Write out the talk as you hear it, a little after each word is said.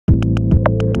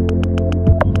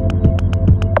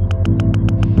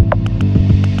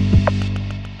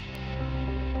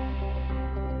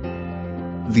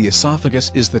The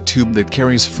esophagus is the tube that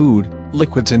carries food,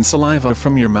 liquids and saliva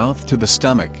from your mouth to the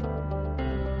stomach.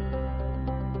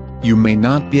 You may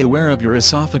not be aware of your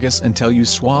esophagus until you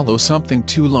swallow something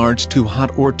too large, too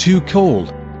hot or too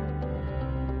cold.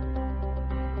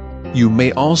 You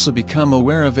may also become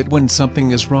aware of it when something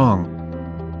is wrong.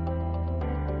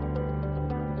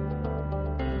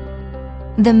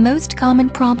 The most common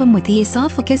problem with the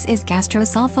esophagus is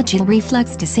gastroesophageal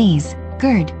reflux disease,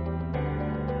 GERD.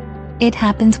 It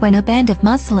happens when a band of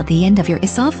muscle at the end of your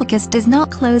esophagus does not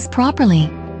close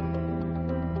properly.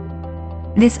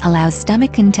 This allows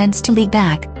stomach contents to leak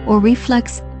back, or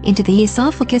reflux, into the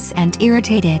esophagus and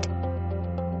irritate it.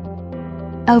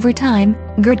 Over time,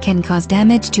 GERD can cause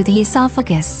damage to the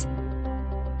esophagus.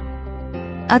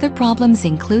 Other problems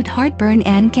include heartburn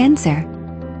and cancer.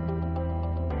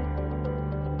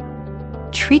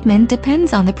 Treatment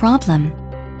depends on the problem.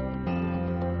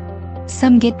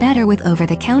 Some get better with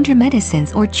over-the-counter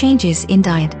medicines or changes in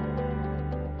diet.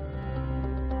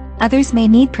 Others may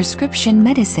need prescription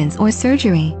medicines or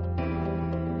surgery.